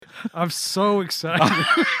I'm so excited.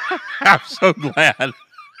 I'm so glad.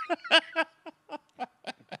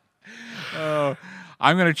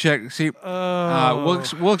 I'm going to check. See,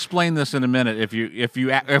 we'll explain this in a minute. If we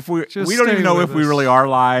don't even know if we really are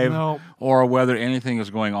live or whether anything is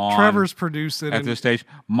going on. Trevor's produced it at this stage.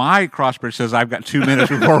 My Crossbridge says I've got 2 minutes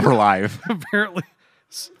before we're live. Apparently,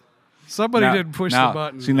 somebody didn't push the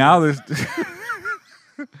button. See now this.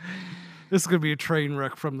 This is going to be a train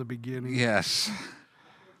wreck from the beginning. Yes.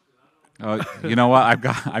 You know what?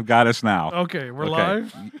 I've got us now. Okay, we're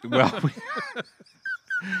live. Well,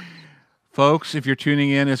 folks, if you're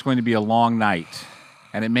tuning in, it's going to be a long night,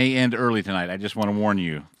 and it may end early tonight. I just want to warn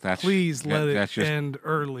you. Please let it end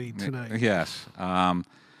early tonight. Yes.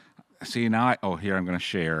 See now. Here I'm going to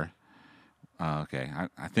share. Okay.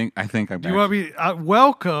 I think I'm. Do you want me?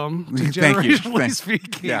 Welcome to Generationally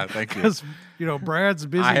Speaking. Yeah, thank you. Because Brad's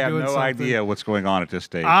busy. I have doing no something. idea what's going on at this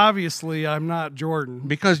stage. Obviously, I'm not Jordan.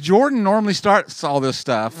 Because Jordan normally starts all this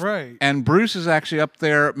stuff, right? And Bruce is actually up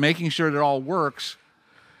there making sure that it all works.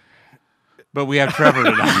 But we have Trevor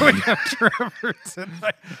tonight.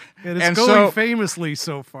 And it's going famously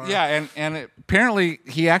so far. Yeah, and apparently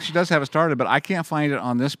he actually does have it started, but I can't find it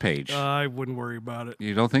on this page. I wouldn't worry about it.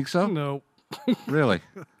 You don't think so? No. Really?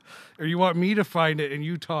 Or you want me to find it and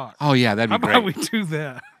you talk? Oh, yeah, that'd be great. How about we do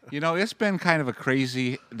that? It's been kind of a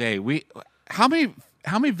crazy day. How many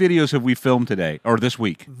videos have we filmed today or this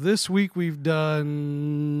week? This week we've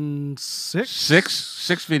done 6.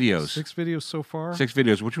 6 videos. 6 videos so far. 6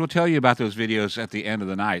 videos, which we'll tell you about those videos at the end of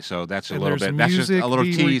the night. So that's a little bit. That's just a little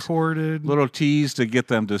tease. Recorded. Little tease to get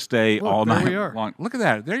them to stay all night long. Look at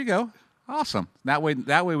that. There you go. Awesome. That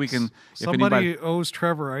way we can. Somebody owes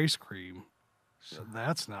Trevor ice cream.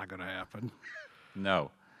 That's not going to happen.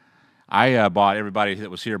 No. I bought everybody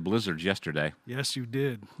that was here blizzards yesterday. Yes, you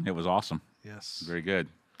did. It was awesome. Yes. Very good.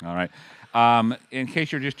 All right. In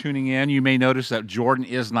case you're just tuning in, you may notice that Jordan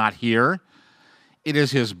is not here. It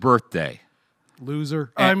is his birthday.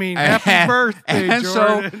 Loser. Happy birthday,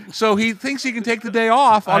 Jordan. So he thinks he can take the day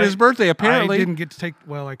off on his birthday, apparently. I didn't get to take...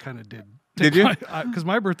 Well, I kind of did. Did you? Because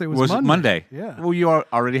my birthday was Monday. Yeah. Well, you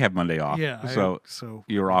already have Monday off. Yeah. So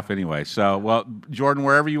you were off anyway. So, well, Jordan,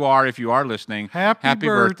 wherever you are, if you are listening, happy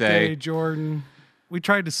birthday, Jordan. We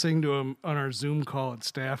tried to sing to him on our Zoom call at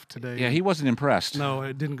staff today. Yeah, he wasn't impressed. No,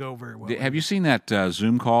 it didn't go very well. Have you seen that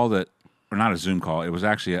Zoom call or not a Zoom call? It was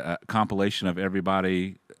actually a compilation of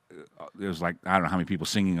everybody. It was like, I don't know how many people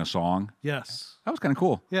singing a song. Yes. That was kind of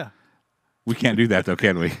cool. Yeah. We can't do that, though,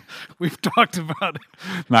 can we? We've talked about it.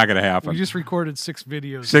 Not going to happen. We just recorded 6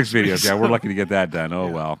 videos. 6 videos, yeah. We're lucky to get that done. Oh,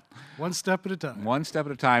 well. One step at a time. One step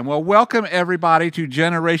at a time. Well, welcome, everybody, to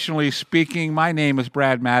Generationally Speaking. My name is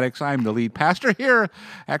Brad Maddox. I'm the lead pastor here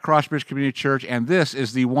at Crossbridge Community Church, and this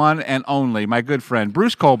is the one and only, my good friend,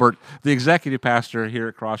 Bruce Colbert, the executive pastor here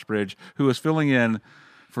at Crossbridge, who is filling in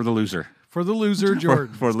for the loser. For the loser,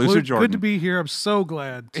 Jordan. For loser, Jordan. Good to be here. I'm so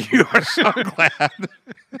glad. You are so glad.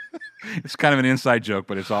 It's kind of an inside joke,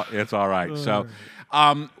 but it's all right. So,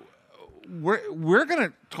 we're going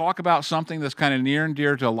to talk about something that's kind of near and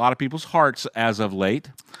dear to a lot of people's hearts as of late.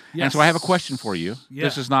 Yes. And so I have a question for you. Yeah.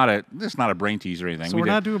 This is not a brain teaser or anything. So we're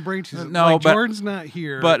not doing brain teaser. No, but Jordan's not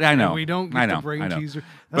here. But I know. And we don't get the brain teaser.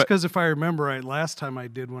 That's because if I remember right, last time I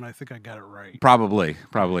did one, I think I got it right. Probably.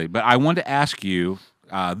 But I wanted to ask you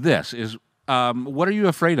this is what are you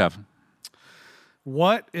afraid of?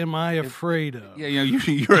 What am I afraid of? Yeah,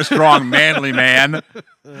 you're a strong, manly man.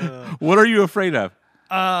 What are you afraid of?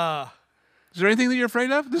 Is there anything that you're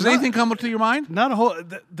afraid of? Does anything come to your mind? Not a whole.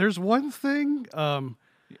 There's one thing.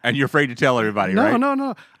 And you're afraid to tell everybody, right?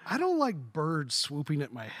 No. I don't like birds swooping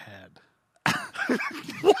at my head.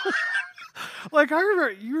 Like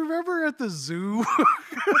you remember at the zoo?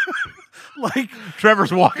 Like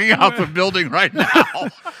Trevor's walking out the building right now.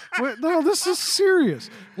 No, this is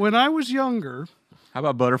serious. When I was younger. How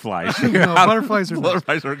about butterflies? No, butterflies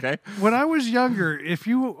are okay. When I was younger, if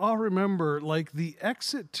you all remember, like the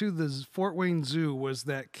exit to the Fort Wayne Zoo was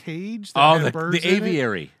that cage that had birds the in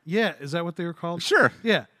aviary. It. Yeah, is that what they were called? Sure.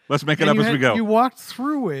 Yeah. Let's make it up as we go. You walked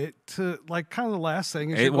through it to like kind of the last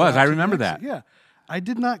thing. It was. I remember that. Yeah. I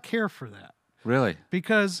did not care for that. Really?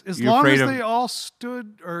 Because as long as they all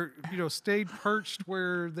stood or stayed perched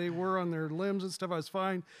where they were on their limbs and stuff, I was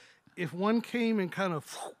fine. If one came and kind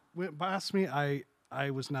of went past me, I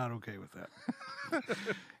was not okay with that.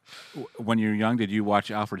 When you were young, did you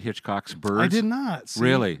watch Alfred Hitchcock's Birds? I did not. See?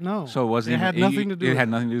 Really? No. So it wasn't. It had nothing to do. It had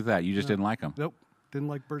nothing to do with that. You just didn't like them. Nope. Didn't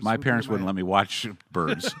like birds. My parents wouldn't let me watch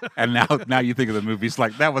Birds, and now you think of the movies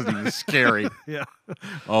like that wasn't even scary. Yeah.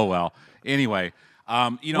 Oh well. Anyway,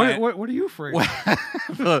 What are you afraid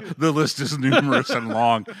of? The list is numerous and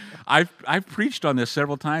long. I've preached on this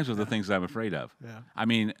several times of the things that I'm afraid of. Yeah. I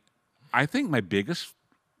mean, I think my biggest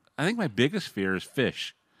fear is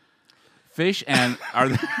fish. Fish, and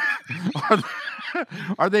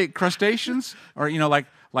are they crustaceans, or like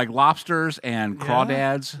lobsters and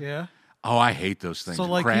crawdads? Yeah. Oh, I hate those things. So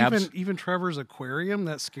like crabs. even Trevor's aquarium,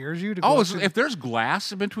 that scares you to go Oh, up if there's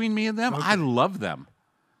glass between me and them, I love them.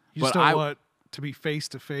 You just But don't want to be face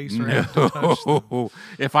to face or have to touch them. No.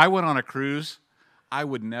 If I went on a cruise, I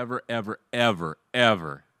would never, ever, ever,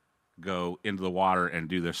 ever go into the water and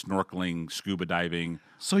do the snorkeling, scuba diving.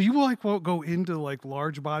 So you won't go into like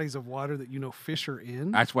large bodies of water that fish are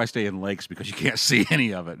in? That's why I stay in lakes, because you can't see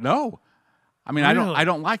any of it. No. I mean, Really? I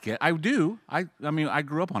don't like it. I do. I mean, I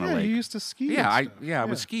grew up on a lake. You used to ski. Yeah, and stuff. I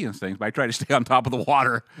would ski and things, but I try to stay on top of the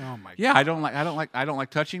water. Oh my Yeah, God. I don't like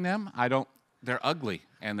touching them. They're ugly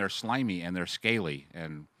and they're slimy and they're scaly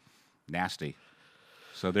and nasty.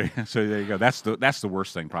 So there you go. That's the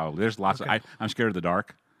worst thing probably. There's lots of I'm scared of the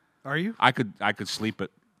dark. Are you? I could sleep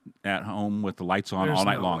at home with the lights on There's all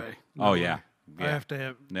night no long. way. Oh No way. yeah. I have to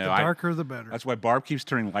have No, the darker the better. That's why Barb keeps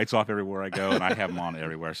turning lights off everywhere I go, and I have them on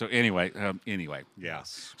everywhere. So anyway,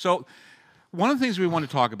 Yes. So one of the things we want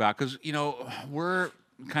to talk about, because we're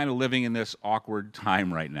kind of living in this awkward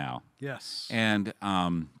time right now, Yes. and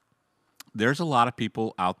there's a lot of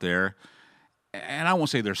people out there, and I won't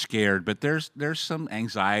say they're scared, but there's some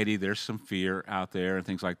anxiety, there's some fear out there, and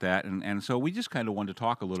things like that, and so we just kind of wanted to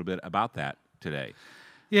talk a little bit about that today.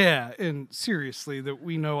 Yeah, and seriously, that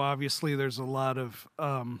we know obviously there's a lot of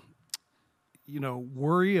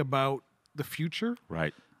worry about the future.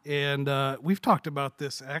 Right. And we've talked about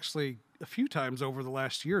this actually a few times over the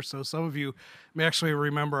last year or so. Some of you may actually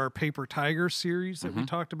remember our Paper Tiger series that we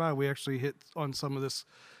talked about. We actually hit on some of this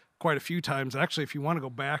quite a few times. Actually, if you want to go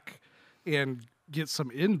back and get some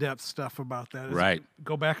in-depth stuff about that, Right.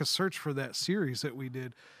 go back and search for that series that we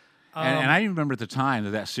did. And I remember at the time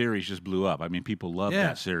that series just blew up. I mean, people loved Yeah,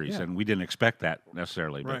 that series, yeah. and we didn't expect that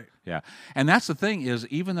necessarily. But Right. Yeah. And that's the thing is,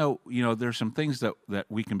 even though, there's some things that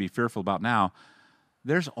we can be fearful about now,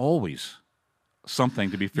 there's always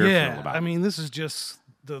something to be fearful about. I mean, this is just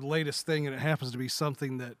the latest thing, and it happens to be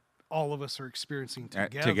something that all of us are experiencing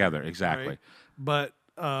together. Together, exactly. Right? But,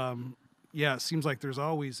 it seems like there's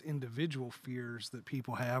always individual fears that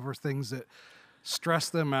people have, or things that stress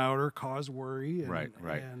them out or cause worry. And, Right.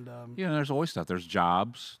 And There's always stuff. There's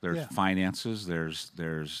jobs, there's Yeah. finances,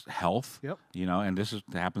 there's health. Yep. And this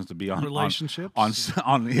happens to be on relationships,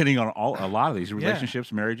 on hitting on a lot of these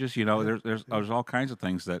relationships, marriages. There's all kinds of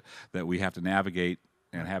things that we have to navigate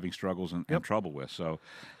and having struggles and trouble with. So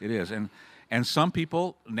it is, and some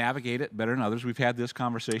people navigate it better than others. We've had this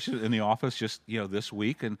conversation in the office just this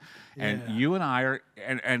week, and you and I are,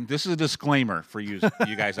 and this is a disclaimer for you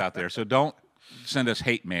guys out there. So don't send us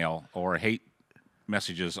hate mail or hate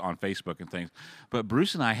messages on Facebook and things. But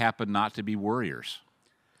Bruce and I happen not to be worriers.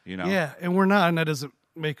 Yeah, and we're not, and that doesn't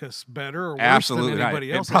make us better or worse Absolutely than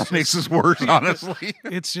anybody not. else. It probably makes us worse, honestly.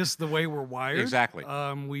 It's just the way we're wired. Exactly.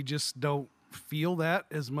 We just don't feel that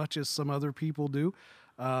as much as some other people do.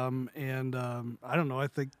 I don't know. I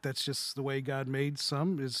think that's just the way God made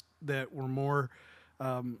some, is that we're more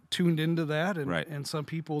tuned into that. And, Right. and some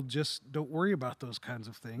people just don't worry about those kinds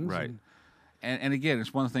of things. Right. And again,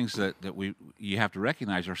 it's one of the things that you have to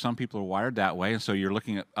recognize, or some people are wired that way, and so you're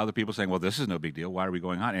looking at other people saying, well, this is no big deal. Why are we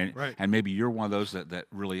going on? And, Right. and maybe you're one of those that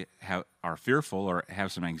really are fearful or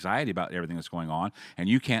have some anxiety about everything that's going on, and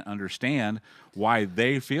you can't understand why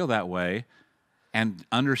they feel that way, and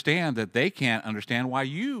understand that they can't understand why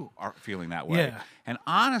you are feeling that way. Yeah. And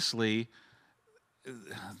honestly,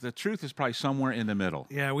 the truth is probably somewhere in the middle.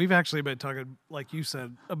 Yeah, we've actually been talking, like you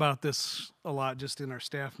said, about this a lot just in our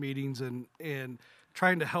staff meetings, and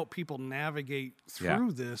trying to help people navigate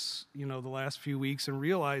through this, the last few weeks, and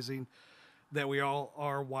realizing that we all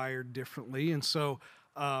are wired differently. And so,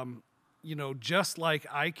 just like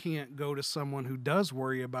I can't go to someone who does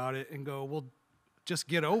worry about it and go, well, just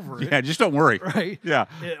get over it. Yeah, just don't worry. Right? Yeah.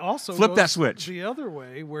 It also Flip goes that switch. the other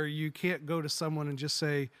way, where you can't go to someone and just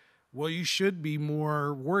say, well, you should be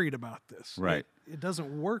more worried about this. Right. It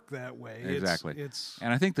doesn't work that way. Exactly. It's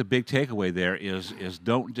and I think the big takeaway there is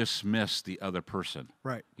don't dismiss the other person.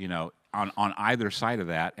 right. On either side of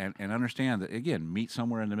that, and understand that, again, meet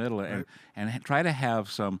somewhere in the middle, and try to have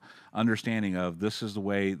some understanding of this is the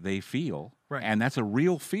way they feel. Right. And that's a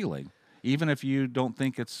real feeling, even if you don't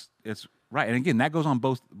think it's right. And again, that goes on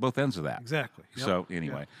both ends of that. Exactly. Yep. So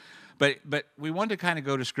anyway, but we wanted to kind of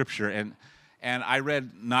go to Scripture, and I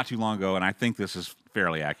read not too long ago, and I think this is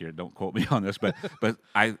fairly accurate. Don't quote me on this, but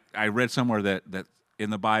I read somewhere that in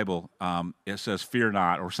the Bible, it says "fear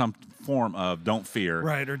not" or some form of "don't fear."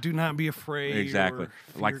 Right, or do not be afraid. Exactly,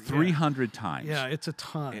 like 300 times. Yeah, it's a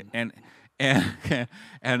ton. And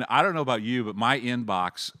and I don't know about you, but my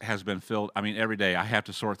inbox has been filled. I mean, every day I have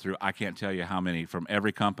to sort through. I can't tell you how many from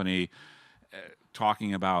every company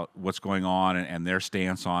talking about what's going on and their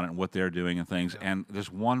stance on it and what they're doing and things. Yeah. And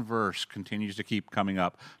this one verse continues to keep coming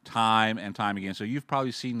up time and time again. So you've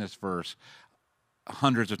probably seen this verse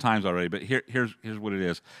hundreds of times already, but here's what it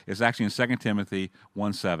is. It's actually in 2 Timothy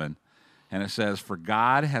 1:7, and it says, "For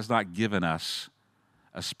God has not given us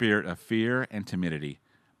a spirit of fear and timidity,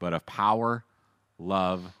 but of power,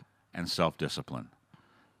 love, and self-discipline."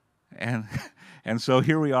 And so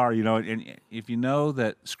here we are, and if you know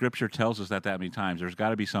that Scripture tells us that many times, there's got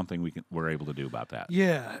to be something we're able to do about that.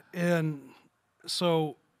 Yeah, and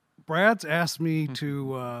so Brad's asked me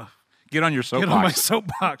to get on your soapbox. Get on my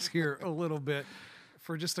soapbox here a little bit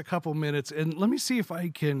for just a couple minutes, and let me see if I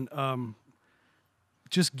can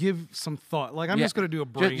just give some thought. Like I'm just going to do a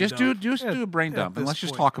brain dump. Just do a brain dump, and let's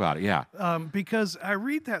just talk about it. Yeah, because I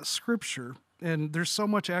read that Scripture. And there's so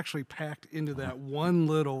much actually packed into that one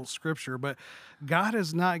little scripture, but God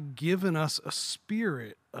has not given us a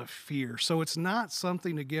spirit of fear. So it's not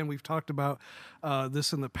something, again, we've talked about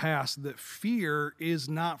this in the past, that fear is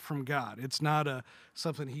not from God. It's not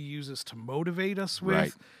something he uses to motivate us with.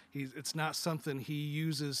 Right. It's not something he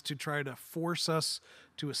uses to try to force us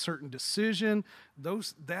to a certain decision.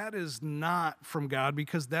 That is not from God,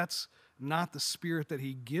 because that's not the spirit that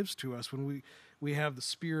he gives to us. When we have the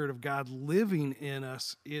Spirit of God living in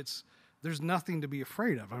us, there's nothing to be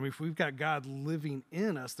afraid of. I mean, if we've got God living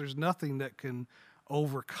in us, there's nothing that can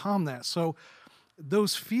overcome that. So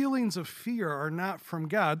those feelings of fear are not from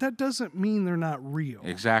God. That doesn't mean they're not real.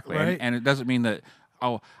 Exactly. Right? And it doesn't mean that,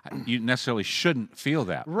 you necessarily shouldn't feel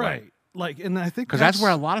that right. way. Like, and I think because that's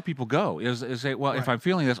where a lot of people go is say, well, right. if I'm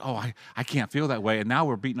feeling this, I can't feel that way, and now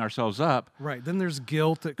we're beating ourselves up. Right. Then there's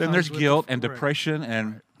guilt. Then there's guilt and depression,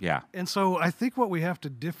 and right. yeah. And so I think what we have to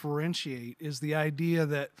differentiate is the idea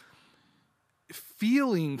that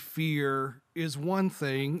feeling fear is one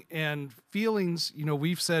thing, and feelings,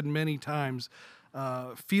 we've said many times,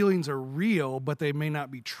 feelings are real, but they may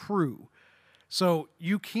not be true. So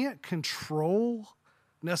you can't control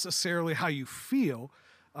necessarily how you feel.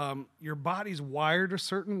 Your body's wired a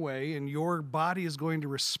certain way, and your body is going to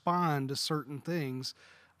respond to certain things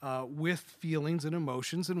with feelings and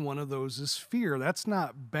emotions, and one of those is fear. That's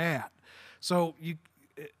not bad. So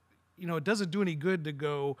it doesn't do any good to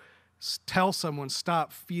go tell someone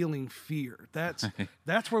stop feeling fear. That's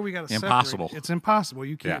where we got to separate. Impossible. It's impossible.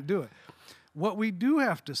 You can't do it. What we do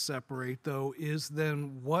have to separate, though, is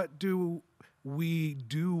then what do we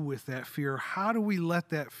do with that fear? How do we let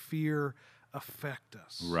that fear affect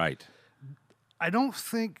us? Right. I don't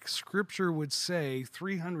think Scripture would say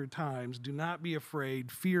 300 times, do not be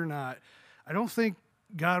afraid, fear not. I don't think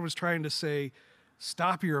God was trying to say,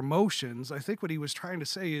 stop your emotions. I think what he was trying to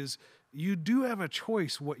say is, you do have a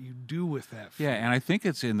choice what you do with that fear. Yeah, and I think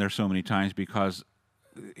it's in there so many times because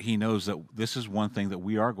he knows that this is one thing that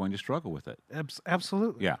we are going to struggle with it.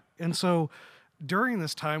 Absolutely. Yeah. And so during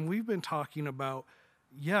this time, we've been talking about,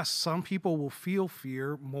 yes, some people will feel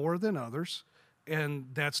fear more than others, and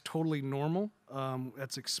that's totally normal.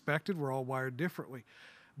 That's expected. We're all wired differently.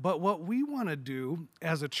 But what we want to do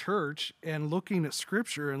as a church, and looking at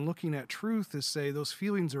Scripture and looking at truth, is say those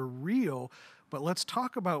feelings are real, but let's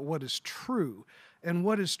talk about what is true. And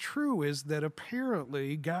what is true is that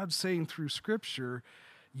apparently God's saying through Scripture,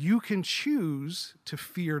 you can choose to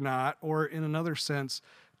fear not, or in another sense,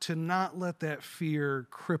 to not let that fear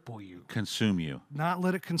cripple you. Consume you. Not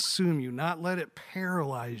let it consume you. Not let it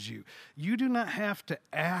paralyze you. You do not have to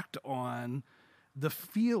act on the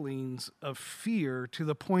feelings of fear to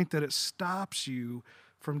the point that it stops you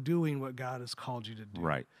from doing what God has called you to do.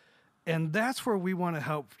 Right. And that's where we want to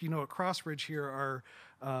help. At Crossbridge here,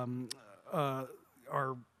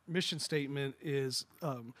 our mission statement is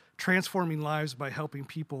transforming lives by helping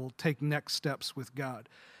people take next steps with God.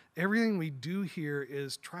 Everything we do here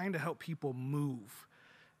is trying to help people move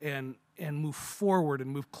and move forward and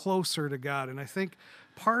move closer to God. And I think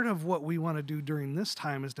part of what we want to do during this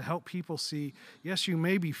time is to help people see, yes, you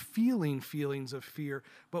may be feeling feelings of fear,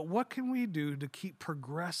 but what can we do to keep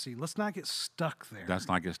progressing? Let's not get stuck there. Let's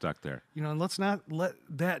not get stuck there. And let's not let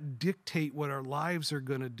that dictate what our lives are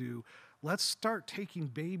going to do. Let's start taking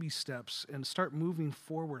baby steps and start moving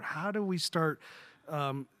forward. How do we start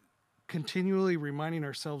continually reminding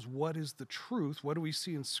ourselves what is the truth? What do we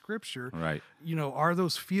see in Scripture? Right. Are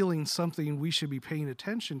those feelings something we should be paying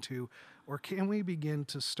attention to, or can we begin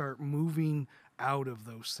to start moving out of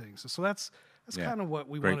those things? So that's That's kind of what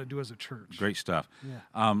we want to do as a church. Great stuff.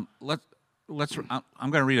 Yeah. Let's. I'm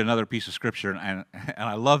going to read another piece of scripture, and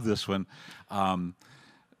I love this one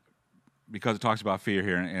because it talks about fear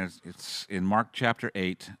here, and it's in Mark chapter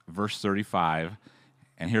 8, verse 35.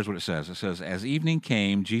 And here's what it says. It says, "As evening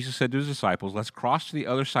came, Jesus said to his disciples, 'Let's cross to the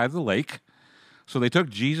other side of the lake.' So they took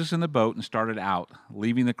Jesus in the boat and started out,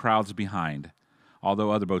 leaving the crowds behind,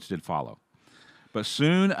 although other boats did follow. But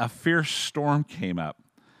soon a fierce storm came up.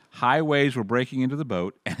 High waves were breaking into the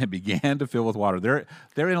boat, and it began to fill with water." They're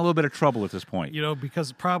in a little bit of trouble at this point.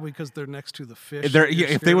 Probably because they're next to the fish.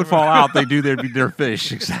 If they would fall out, they'd be their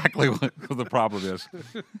fish. Exactly what the problem is.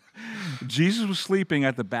 Jesus was sleeping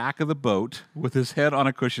at the back of the boat with his head on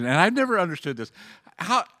a cushion, and I've never understood this.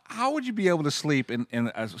 How would you be able to sleep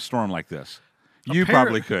in a storm like this? You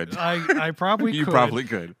probably could. I probably could. You probably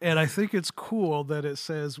could. And I think it's cool that it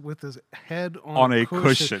says with his head on a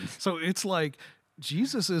cushion. So it's like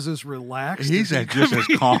Jesus is as relaxed. He's just as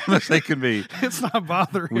calm as they can be. It's not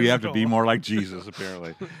bothering him. We have to be more like Jesus,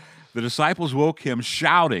 apparently. The disciples woke him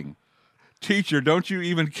shouting, "Teacher, don't you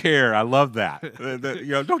even care?" I love that.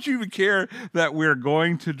 Don't you even care that we're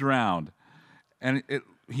going to drown? And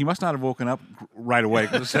he must not have woken up right away,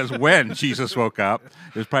 because it says when Jesus woke up.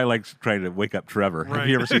 It was probably like trying to wake up Trevor. Right. Have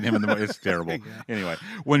you ever seen him in the morning? It's terrible. Yeah. Anyway,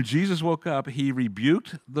 when Jesus woke up, he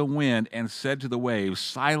rebuked the wind and said to the waves,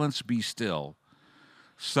 "Silence, be still."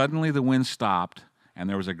 Suddenly the wind stopped, and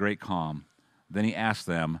there was a great calm. Then he asked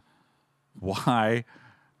them, "Why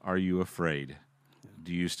are you afraid?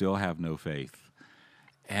 Do you still have no faith?"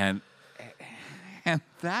 And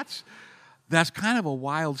that's kind of a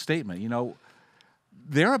wild statement.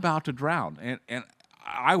 They're about to drown, and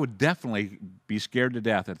I would definitely be scared to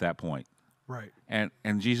death at that point. Right.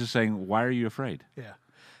 And Jesus saying, "Why are you afraid?" Yeah.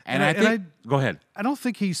 And I think, go ahead. I don't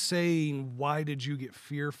think he's saying, why did you get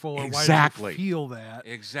fearful, or exactly. Why did you feel that?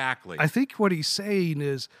 Exactly. I think what he's saying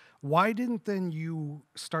is, why didn't then you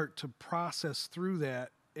start to process through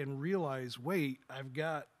that and realize, wait, I've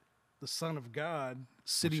got the Son of God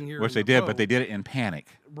sitting here. Which they did, but they did it in panic.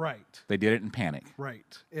 Right. They did it in panic.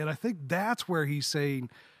 Right. And I think that's where he's saying,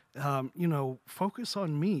 focus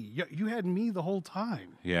on me. You had me the whole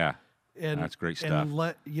time. Yeah. And that's great stuff.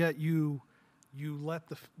 And yet you let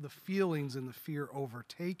the feelings and the fear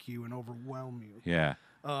overtake you and overwhelm you. Yeah.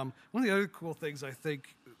 One of the other cool things I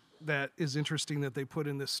think that is interesting that they put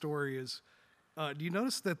in this story is, do you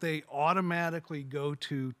notice that they automatically go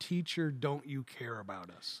to, "Teacher, don't you care about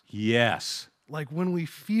us?" Yes. Like when we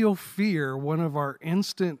feel fear, one of our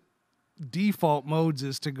instant default modes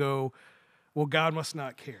is to go, "Well, God must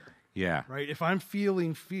not care." Yeah. Right? If I'm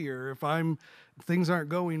feeling fear, things aren't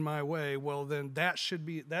going my way, well, then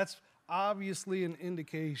that's obviously an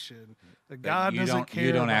indication that God doesn't care.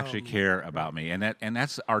 You don't actually care about me, and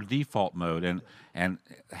that's our default mode. And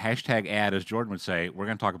hashtag ad, as Jordan would say, we're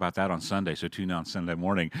going to talk about that on Sunday. So tune in on Sunday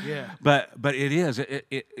morning. Yeah. But it is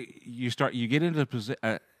you get into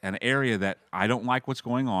an area that I don't like what's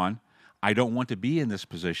going on. I don't want to be in this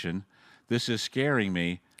position. This is scaring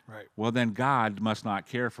me. Right. Well, then God must not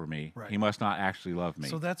care for me. Right. He must not actually love me.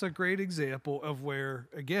 So that's a great example of where,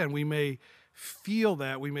 again, we may feel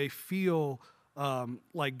that. We may feel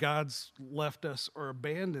like God's left us or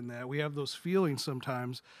abandoned that. We have those feelings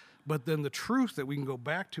sometimes. But then the truth that we can go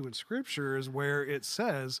back to in Scripture is where it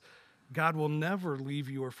says God will never leave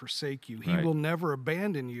you or forsake you. He will never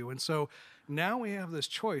abandon you. And so now we have this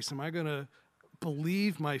choice. Am I going to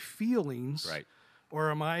believe my feelings? Right. Or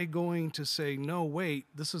am I going to say, no, wait,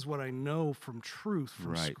 this is what I know from truth,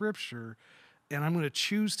 from Scripture, and I'm going to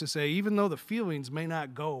choose to say, even though the feelings may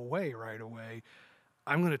not go away right away,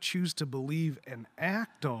 I'm going to choose to believe and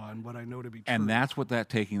act on what I know to be true. And that's what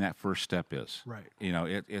taking that first step is. Right.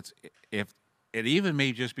 If it even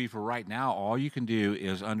may just be for right now, all you can do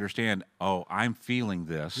is understand, oh, I'm feeling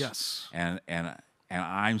this. Yes. And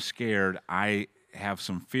I'm scared. I have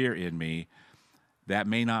some fear in me. That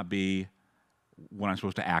may not be what I'm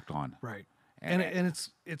supposed to act on. Right. And it's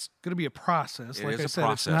going to be a process. Like I said,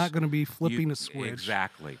 process. It's not going to be flipping a switch.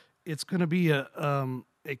 Exactly. It's going to be a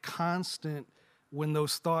constant, when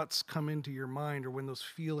those thoughts come into your mind or when those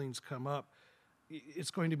feelings come up, it's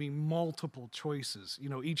going to be multiple choices,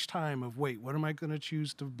 each time of, wait, what am I going to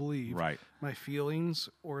choose to believe? Right. My feelings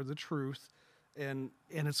or the truth? And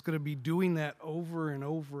it's going to be doing that over and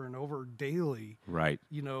over and over daily. Right.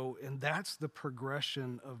 And that's the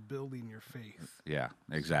progression of building your faith. Yeah,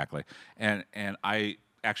 exactly. And I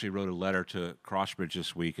actually wrote a letter to Crossbridge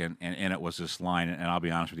this week, and it was this line, and I'll be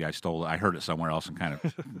honest with you, I stole it. I heard it somewhere else and kind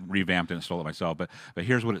of revamped it and stole it myself. But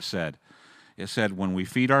here's what it said. It said, when we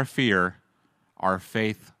feed our fear, our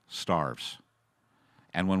faith starves.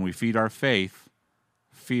 And when we feed our faith,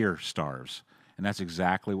 fear starves. And that's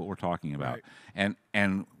exactly what we're talking about. Right.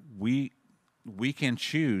 And we can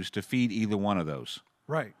choose to feed either one of those.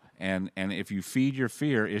 Right. And if you feed your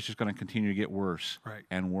fear, it's just going to continue to get worse Right.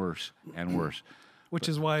 and worse and worse. Which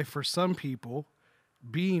is why for some people,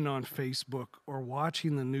 being on Facebook or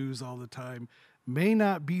watching the news all the time may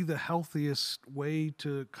not be the healthiest way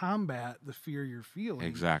to combat the fear you're feeling.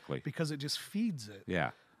 Exactly. Because it just feeds it. Yeah.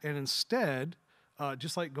 And instead,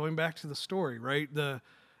 just like going back to the story, right?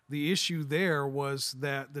 The issue there was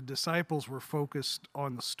that the disciples were focused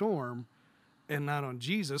on the storm and not on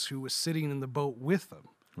Jesus, who was sitting in the boat with them.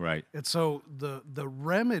 Right. And so the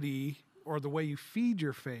remedy, or the way you feed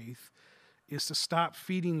your faith, is to stop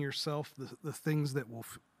feeding yourself the things that will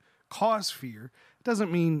cause fear. It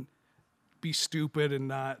doesn't mean be stupid and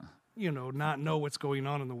not know what's going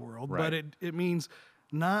on in the world, right. but it means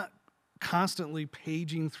not constantly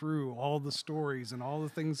paging through all the stories and all the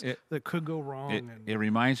things that could go wrong. It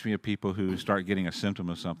reminds me of people who start getting a symptom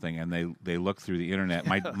of something and they look through the internet.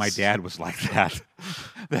 Yes. My dad was like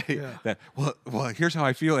that. Well, here's how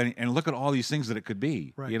I feel, and look at all these things that it could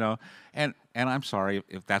be. Right. You know, and I'm sorry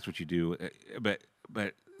if that's what you do, but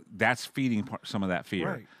that's feeding some of that fear.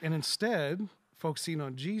 Right. And instead, focusing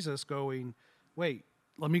on Jesus, going, wait,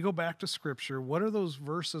 let me go back to Scripture. What are those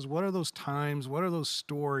verses? What are those times? What are those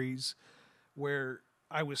stories where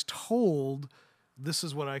I was told this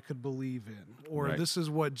is what I could believe in, or right. this is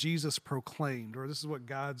what Jesus proclaimed, or this is what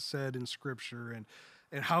God said in Scripture,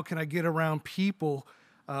 and how can I get around people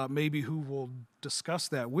maybe who will discuss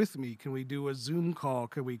that with me? Can we do a Zoom call?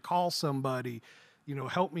 Can we call somebody?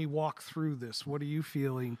 Help me walk through this. What are you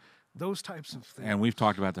feeling? Those types of things. And we've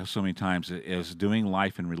talked about that so many times, is doing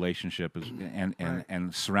life in relationship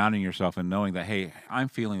and surrounding yourself and knowing that, hey, I'm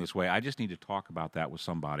feeling this way. I just need to talk about that with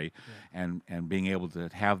somebody. Yeah. And being able to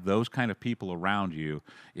have those kind of people around you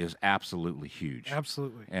is absolutely huge.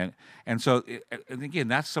 Absolutely. And so, and again,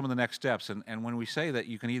 that's some of the next steps. And when we say that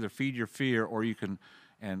you can either feed your fear or you can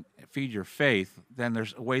feed your faith, then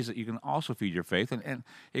there's ways that you can also feed your faith. And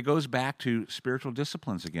it goes back to spiritual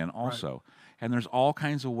disciplines again also. Right. And there's all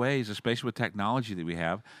kinds of ways, especially with technology that we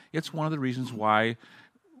have. It's one of the reasons why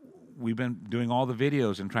we've been doing all the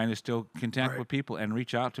videos and trying to still connect with people and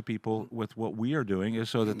reach out to people with what we are doing,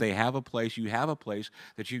 is so that they have a place, you have a place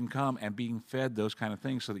that you can come and being fed those kind of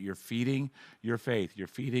things, so that you're feeding your faith,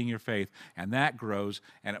 and that grows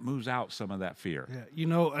and it moves out some of that fear.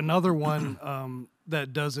 Yeah. Another one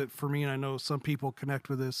that does it for me, and I know some people connect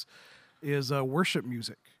with this, is worship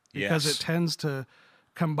music, because it tends to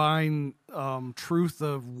combine truth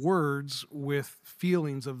of words with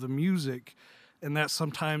feelings of the music, and that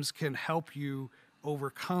sometimes can help you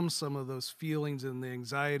overcome some of those feelings and the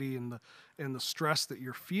anxiety and the stress that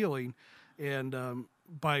you're feeling, and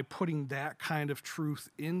by putting that kind of truth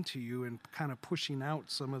into you and kind of pushing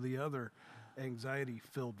out some of the other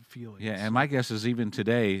anxiety-filled feelings. Yeah, and my guess is even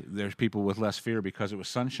today there's people with less fear because it was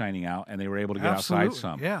sun shining out and they were able to get outside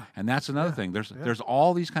some. Yeah. And that's another thing. There's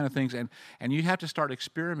all these kind of things, and you have to start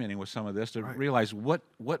experimenting with some of this to realize what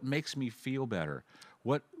makes me feel better.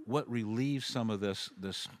 What relieves some of this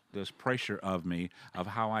pressure of me, of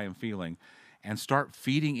how I am feeling, and start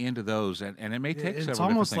feeding into those. And it may take several different things. It's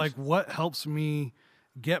almost like, what helps me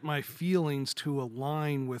get my feelings to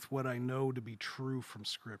align with what I know to be true from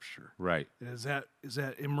Scripture. Right. Is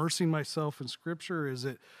that immersing myself in Scripture? Is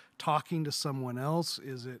it talking to someone else?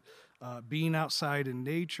 Is it being outside in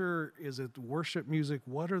nature? Is it worship music?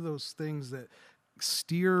 What are those things that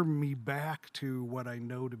steer me back to what I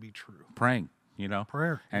know to be true? Praying,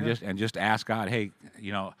 prayer, and just ask God, hey,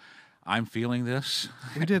 I'm feeling this.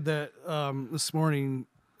 We did that this morning.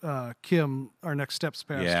 Kim, our Next Steps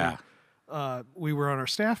pastor. Yeah. We were on our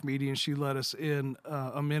staff meeting, and she led us in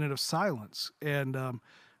a minute of silence. And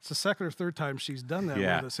it's the second or third time she's done that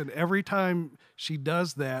with us. And every time she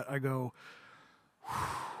does that, I go, whew.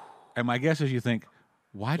 And my guess is you think,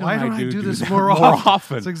 why don't I do this that more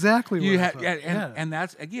often? That's exactly what and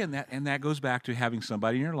that's, again, that goes back to having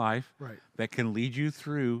somebody in your life that can lead you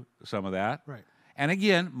through some of that. Right. And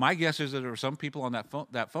again, my guess is that there were some people on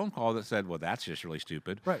that phone call that said, well, that's just really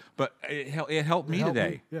stupid. Right. But it helped me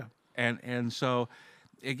today. Yeah. And so,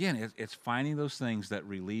 again, it's finding those things that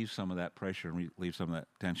relieve some of that pressure and relieve some of that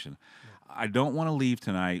tension. Yeah. I don't want to leave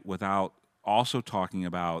tonight without also talking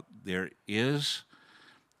about, there is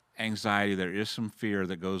anxiety, there is some fear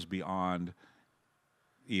that goes beyond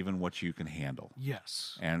even what you can handle.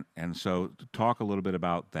 Yes. And so talk a little bit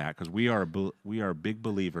about that, because we are big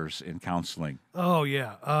believers in counseling. Oh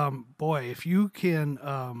yeah. Boy, if you can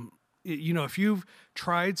if you've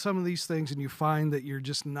tried some of these things and you find that you're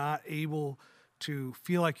just not able to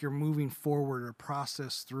feel like you're moving forward or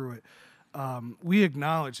process through it, we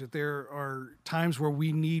acknowledge that there are times where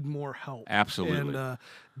we need more help. Absolutely. And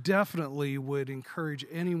definitely would encourage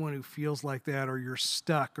anyone who feels like that, or you're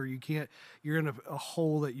stuck, or you're in a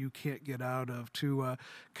hole that you can't get out of, to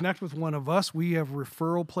connect with one of us. We have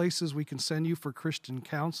referral places we can send you for Christian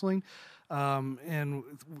counseling. And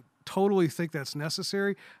totally think that's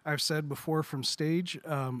necessary. I've said before from stage,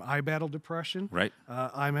 I battle depression. Right.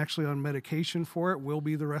 I'm actually on medication for it, will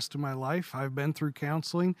be the rest of my life. I've been through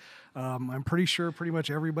counseling. I'm pretty sure pretty much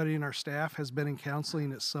everybody in our staff has been in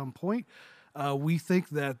counseling at some point. We think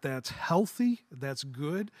that that's healthy, that's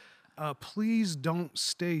good. Please don't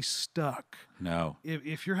stay stuck. No.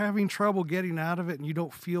 If you're having trouble getting out of it and you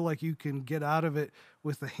don't feel like you can get out of it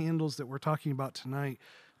with the handles that we're talking about tonight,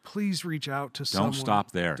 please reach out to someone. Don't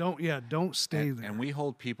stop there. Don't stay there. And we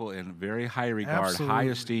hold people in very high regard, Absolutely. high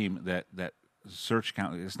esteem that search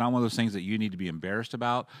count. It's not one of those things that you need to be embarrassed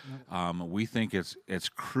about. We think it's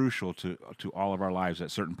crucial to all of our lives at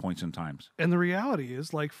certain points in times. And the reality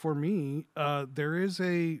is, like for me, there is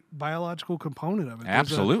a biological component of it. There's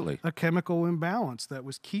Absolutely. a chemical imbalance that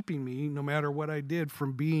was keeping me, no matter what I did,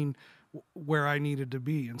 from being where I needed to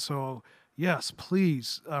be. And so, yes,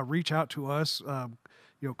 please reach out to us.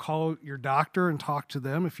 Call your doctor and talk to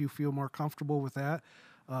them if you feel more comfortable with that.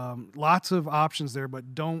 Lots of options there,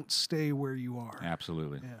 but don't stay where you are.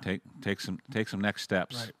 Absolutely. Yeah. Take some next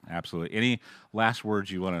steps. Right. Absolutely. Any last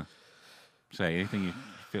words you want to say? Anything you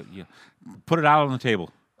feel? Put it out on the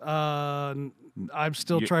table. I'm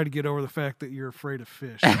still trying to get over the fact that you're afraid of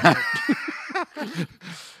fish.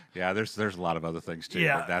 Yeah, there's a lot of other things too.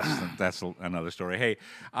 Yeah. But that's another story. Hey,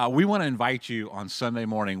 we want to invite you on Sunday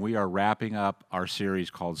morning. We are wrapping up our series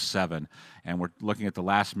called 7, and we're looking at the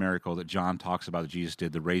last miracle that John talks about that Jesus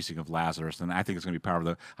did, the raising of Lazarus. And I think it's going to be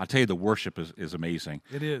powerful. I'll tell you, the worship is amazing.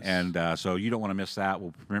 It is. And so you don't want to miss that.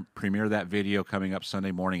 We'll premiere that video coming up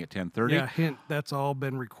Sunday morning at 10:30. Yeah, hint, that's all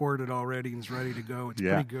been recorded already and is ready to go. It's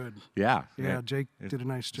pretty good. Yeah. Yeah, Jake did a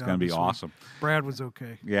nice job. It's going to be this week. awesome. Brad was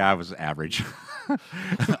okay. Yeah, I was average.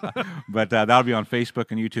 But that'll be on Facebook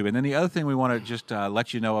and YouTube. And then the other thing we want to just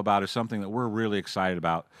let you know about is something that we're really excited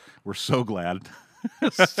about. We're so glad.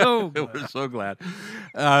 So glad. We're so glad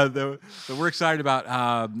that we're excited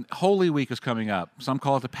about. Holy Week is coming up. Some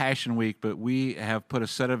call it the Passion Week, but we have put a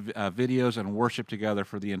set of videos and worship together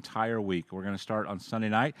for the entire week. We're going to start on Sunday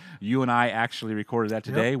night. You and I actually recorded that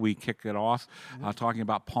today. Yep. We kicked it off talking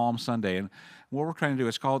about Palm Sunday. And what we're trying to do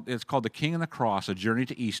is called The King and the Cross, A Journey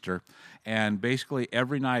to Easter. And basically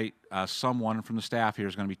every night someone from the staff here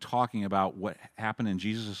is going to be talking about what happened in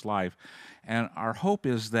Jesus' life. And our hope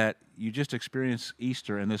is that you just experience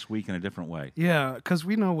Easter in this week in a different way. Yeah, because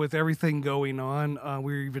we know with everything going on,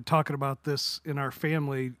 we were even talking about this in our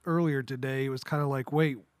family earlier today. It was kind of like,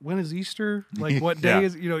 wait, when is Easter? Like, what day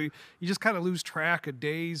is, you just kind of lose track of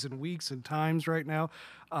days and weeks and times right now.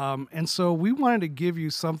 And so we wanted to give you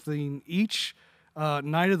something each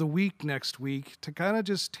night of the week next week to kind of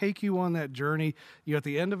just take you on that journey. At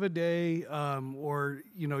the end of a day, or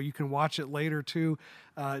you can watch it later too.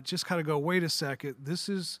 Just kind of go, wait a second, this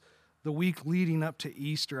is the week leading up to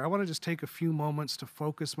Easter. I want to just take a few moments to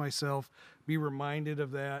focus myself, be reminded of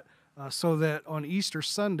that, so that on Easter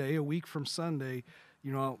Sunday, a week from Sunday,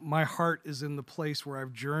 my heart is in the place where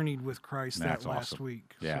I've journeyed with Christ that last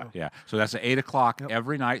week. Yeah. So that's at 8 o'clock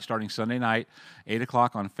every night, starting Sunday night, 8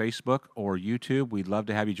 o'clock on Facebook or YouTube. We'd love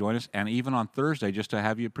to have you join us. And even on Thursday, just to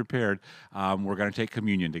have you prepared, we're going to take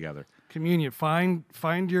communion together. Communion.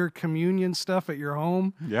 Find your communion stuff at your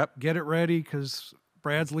home. Yep. Get it ready, because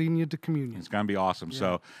Brad's leading you to communion. It's going to be awesome. Yeah.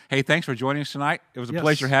 So, hey, thanks for joining us tonight. It was a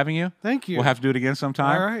pleasure having you. Thank you. We'll have to do it again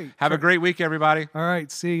sometime. All right. Have a great week, everybody. All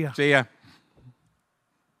right. See ya. See ya.